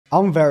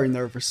I'm very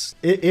nervous.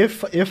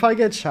 If I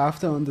get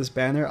shafted on this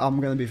banner,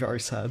 I'm gonna be very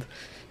sad.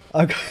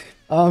 Okay,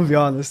 I'll be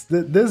honest.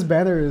 This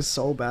banner is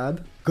so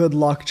bad. Good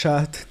luck,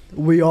 chat.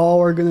 We all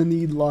are gonna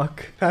need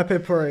luck. Pepe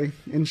pray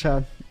in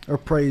chat. Or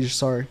praise,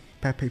 sorry.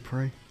 Pepe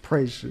pray.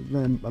 Praise.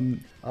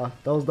 Man,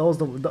 that was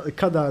the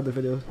cut that out of the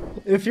video.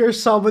 If you're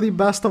somebody,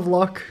 best of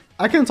luck.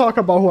 I can talk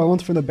about who I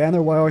want from the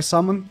banner while I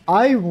summon.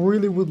 I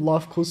really would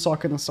love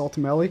Kusok and Assault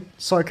Melee,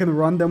 so I can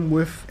run them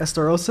with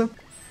Estarossa.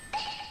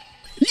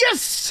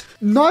 Yes!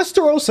 Not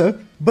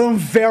Estarossa, but I'm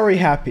very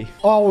happy.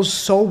 Oh, I was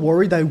so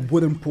worried I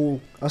wouldn't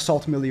pull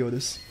Assault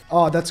Meliodas.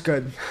 Oh, that's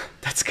good.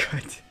 That's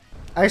good.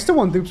 I still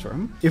want dupes for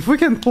him. If we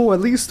can pull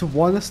at least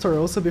one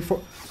Estarossa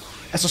before...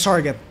 SSR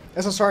again.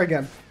 SSR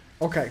again.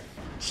 Okay.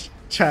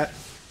 Chat.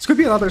 This could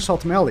be another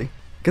Assault Melee.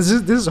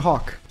 Because this is a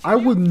Hawk. I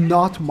would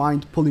not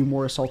mind pulling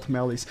more Assault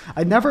Melees.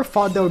 I never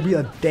thought there would be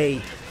a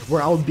day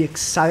where I would be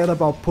excited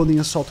about pulling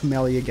Assault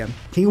Melee again.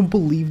 Can you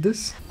believe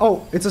this?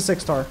 Oh, it's a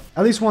 6-star.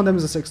 At least one of them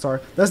is a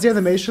 6-star. That's the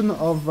animation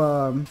of,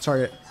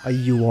 sorry,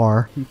 a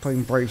UR. I'm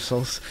playing Brave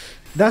Souls.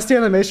 That's the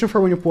animation for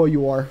when you pull a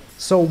UR.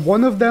 So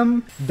one of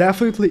them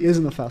definitely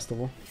isn't a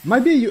festival.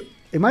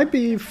 It might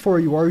be for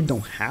a UR you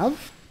don't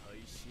have.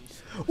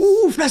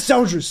 Ooh, Fast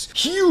Zeldris!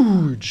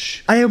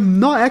 Huge! I am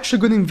not actually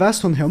going to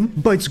invest on him,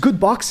 but it's good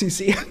box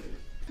CC.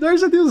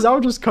 There's a new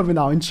Zeldris coming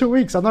out in 2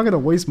 weeks. I'm not going to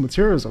waste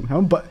materials on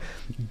him, but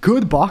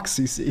good box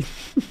CC.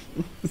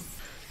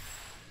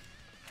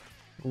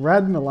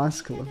 Red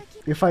Melascula.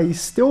 If I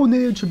still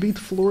needed to beat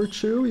floor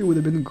 2, it would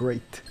have been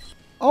great.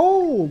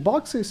 Oh,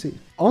 box CC.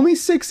 Only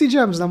 60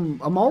 gems.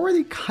 I'm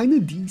already kind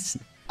of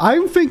decent.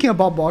 I'm thinking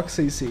about box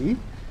CC.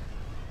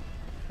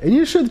 And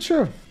you should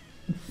too.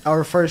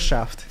 Our first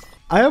shaft.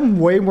 I am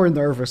way more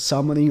nervous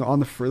summoning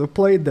on the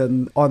free-to-play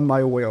than on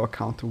my whale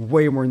account.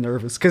 Way more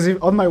nervous. Because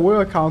on my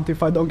whale account,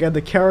 if I don't get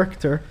the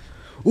character...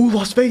 Ooh,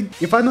 Lost Vein!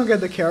 If I don't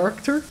get the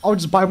character, I'll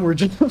just buy more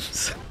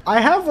gems.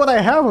 I have what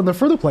I have on the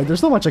free-to-play.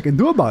 There's not much I can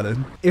do about it.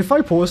 If I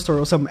pull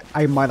Estarossa,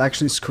 I might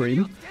actually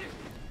scream.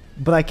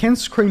 But I can't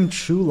scream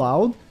too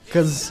loud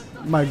because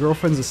my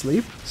girlfriend's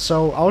asleep.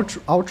 So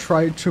I'll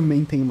try to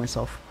maintain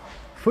myself.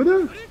 For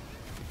the...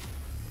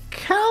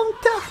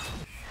 counter!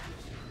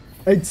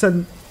 It's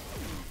an...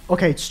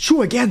 Okay, it's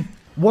 2 again.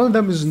 One of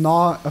them is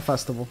not a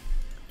festival.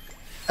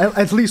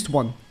 At least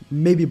one.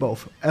 Maybe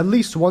both. At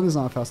least one is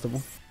not a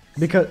festival.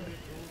 Because...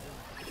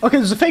 Okay,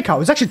 there's a fake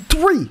out. It's actually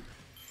 3!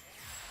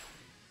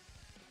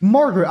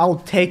 Margaret, I'll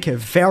take it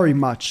very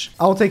much.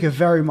 I'll take it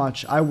very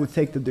much. I would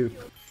take the dupe.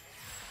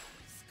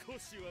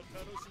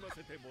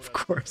 Of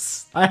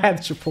course. I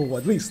had to pull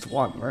at least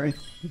one, right?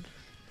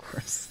 Of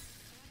course.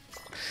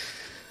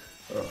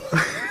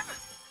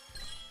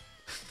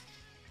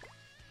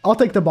 I'll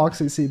take the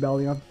box AC,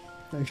 Bellion.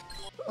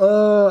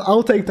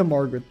 I'll take the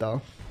Margaret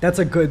though. That's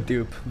a good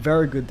dupe.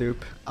 Very good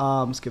dupe.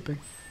 Skipping.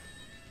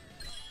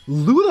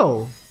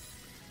 Ludo!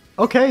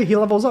 Okay, he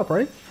levels up,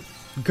 right?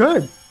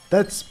 Good.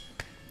 That's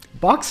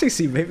box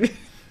AC, baby.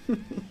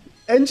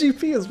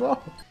 NGP as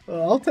well.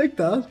 I'll take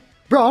that.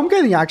 Bro, I'm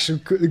getting actually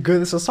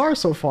good SSR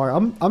so far.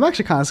 I'm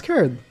actually kind of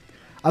scared.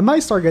 I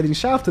might start getting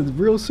shafted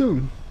real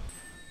soon.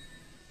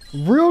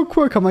 Real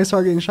quick, I might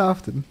start getting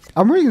shafted.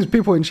 I'm reading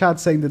people in chat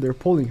saying that they're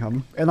pulling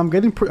him, and I'm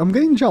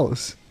getting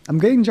jealous. I'm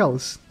getting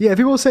jealous. Yeah,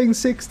 people saying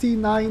 60,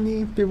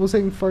 90, people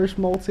saying first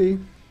multi.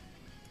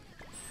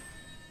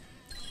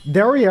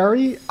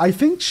 Dariari, I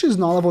think she's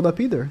not leveled up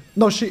either.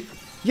 No,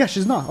 yeah,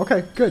 she's not.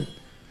 Okay, good.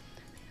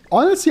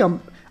 Honestly,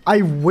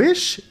 I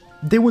wish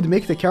they would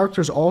make the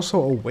characters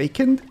also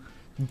awakened,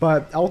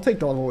 but I'll take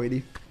the level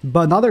 80.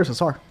 But now there's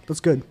SSR. That's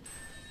good.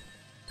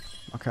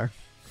 Okay.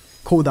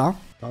 Cooldown.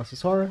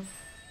 SSR.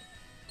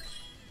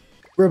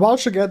 We're about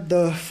to get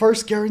the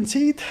first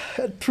guaranteed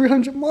at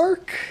 300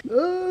 mark.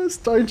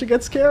 Starting to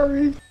get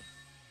scary.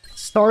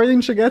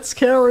 Starting to get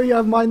scary.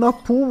 I might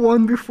not pull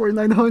one before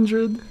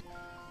 900.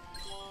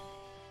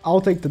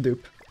 I'll take the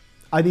dupe.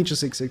 I need to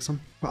 6-6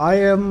 him. I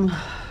am...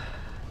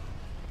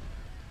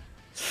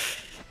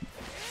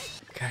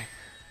 Okay.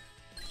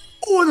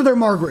 Oh, another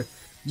Margaret!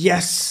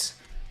 Yes!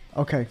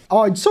 Okay.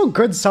 Oh, it's so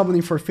good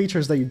summoning for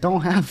features that you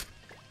don't have.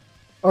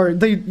 Or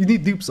you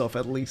need dupes of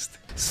at least.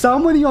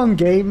 Summoning on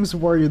games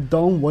where you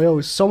don't whale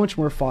is so much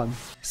more fun.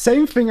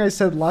 Same thing I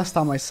said last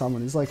time I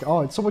summoned. It's like,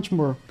 oh, it's so much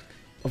more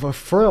of a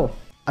thrill.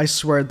 I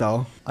swear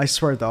though.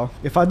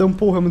 If I don't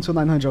pull him until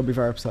 900, I'll be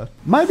very upset.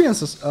 Might be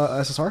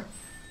SSR.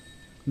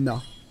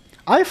 No.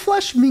 Eye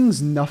flash means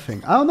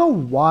nothing. I don't know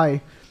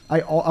why.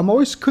 I'm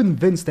always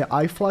convinced that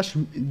eye flash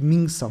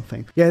means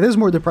something. Yeah, it is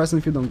more depressing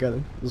if you don't get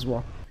it as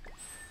well.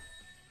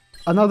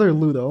 Another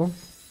Ludo.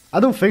 I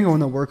don't think I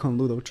want to work on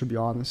Ludo, to be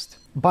honest.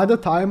 By the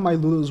time my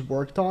Ludo's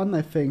worked on,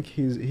 I think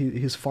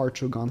he's far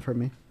too gone for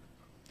me.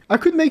 I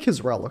could make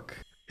his Relic.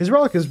 His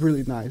Relic is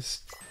really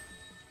nice.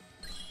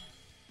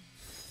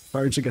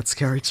 Starting to get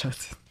scary,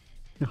 chat.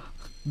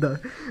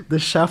 The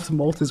shaft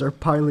multis are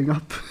piling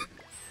up.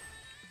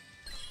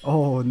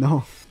 Oh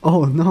no.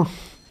 Oh no.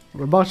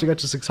 We're about to get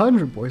to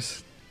 600,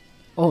 boys.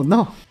 Oh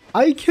no.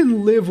 I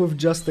can live with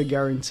just the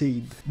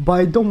guaranteed, but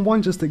I don't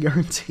want just the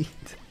guaranteed.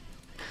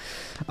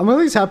 I'm at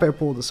least happy I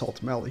pulled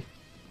Assault Melee.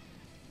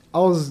 I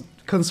was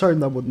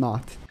concerned I would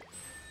not.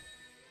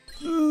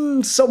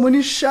 So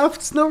many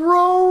shafts in a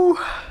row!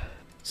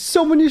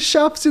 So many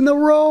shafts in a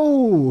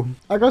row!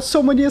 I got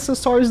so many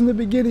SSRs in the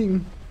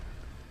beginning.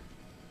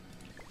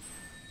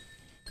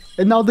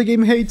 And now the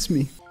game hates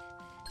me.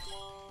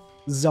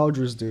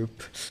 Zeldris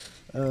dupe.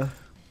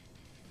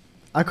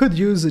 I could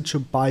use it to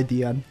buy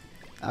DN,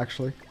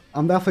 actually.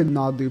 I'm definitely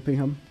not duping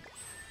him.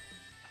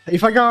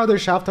 If I got another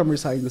shaft, I'm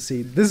reciting the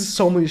seed. This is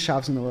so many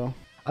shafts in a row.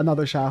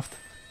 Another shaft.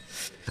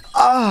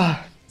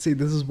 Ah! See,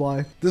 this is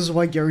why. This is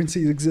why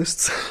guaranteed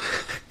exists.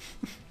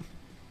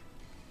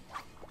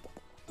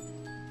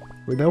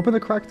 Wait, did I open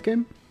a cracked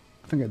game?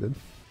 I think I did.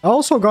 I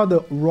also got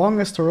the wrong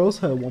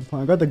Estarossa at one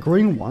point. I got the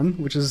green one,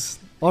 which is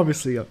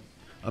obviously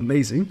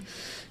amazing.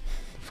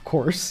 Of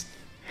course.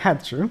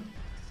 Had to.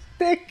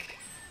 Stick!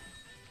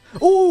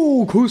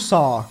 Ooh,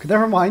 Kusak!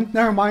 Never mind,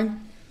 never mind.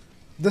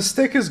 The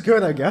stick is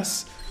good, I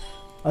guess.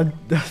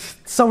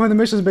 Some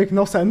animations make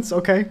no sense,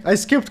 okay. I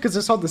skipped because I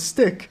saw the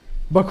stick.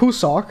 But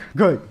Kusak,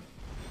 good.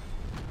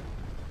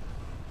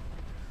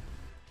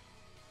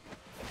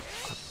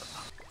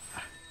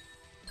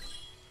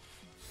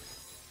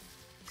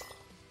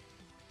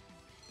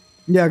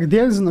 Yeah, the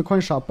end is in the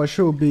coin shop, but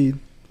she will be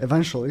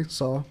eventually,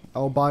 so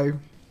I'll buy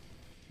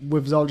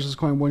with Zeldris'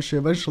 coin when she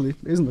eventually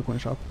is in the coin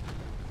shop.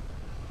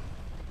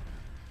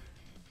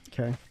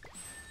 Okay.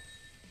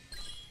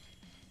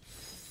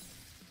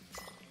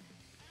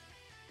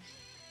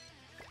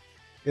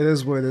 It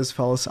is what it is,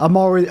 fellas. I'm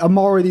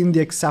already in the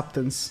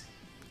acceptance.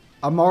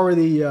 I'm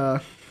already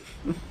I'm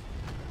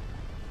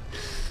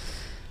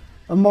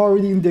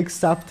already in the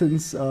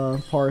acceptance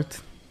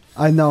part.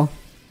 I know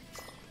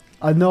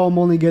I'm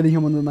only getting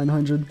him on the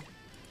 900.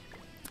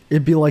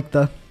 It'd be like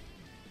that.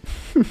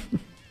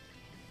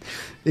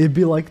 It'd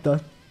be like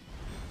that.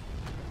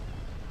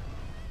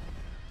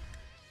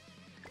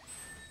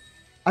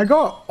 I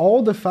got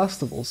all the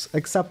festivals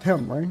except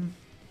him, right?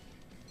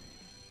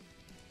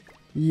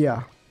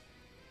 Yeah.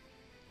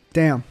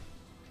 Damn.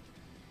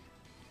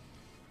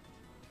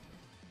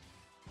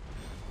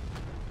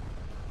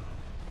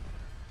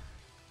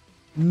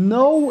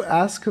 No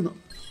Asken...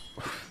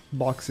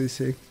 Box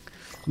CC.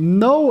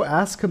 No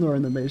Askenor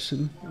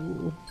animation.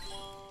 Ooh.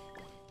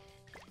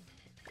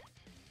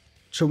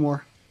 Two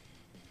more.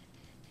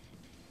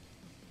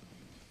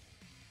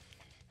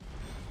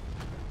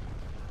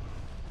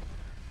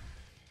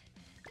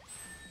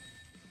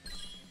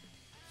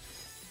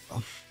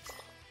 Oh.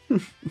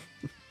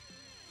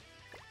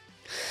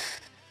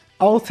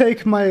 I'll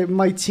take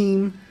my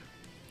team.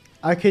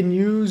 I can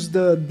use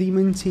the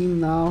demon team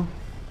now.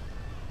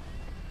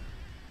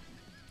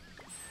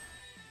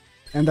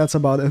 And that's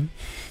about it.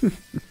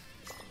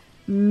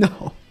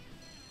 No.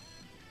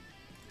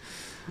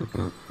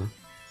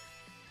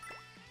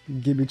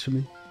 Give it to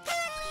me.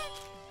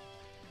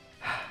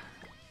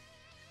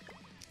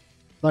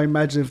 Now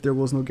imagine if there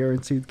was no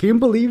guaranteed. Can you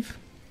believe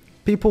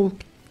people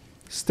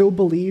still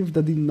believe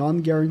that the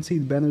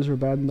non-guaranteed banners are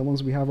better than the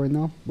ones we have right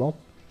now? Well,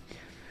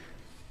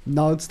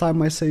 now it's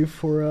time I save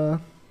for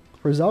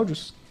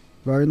Zeldris.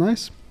 Very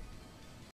nice.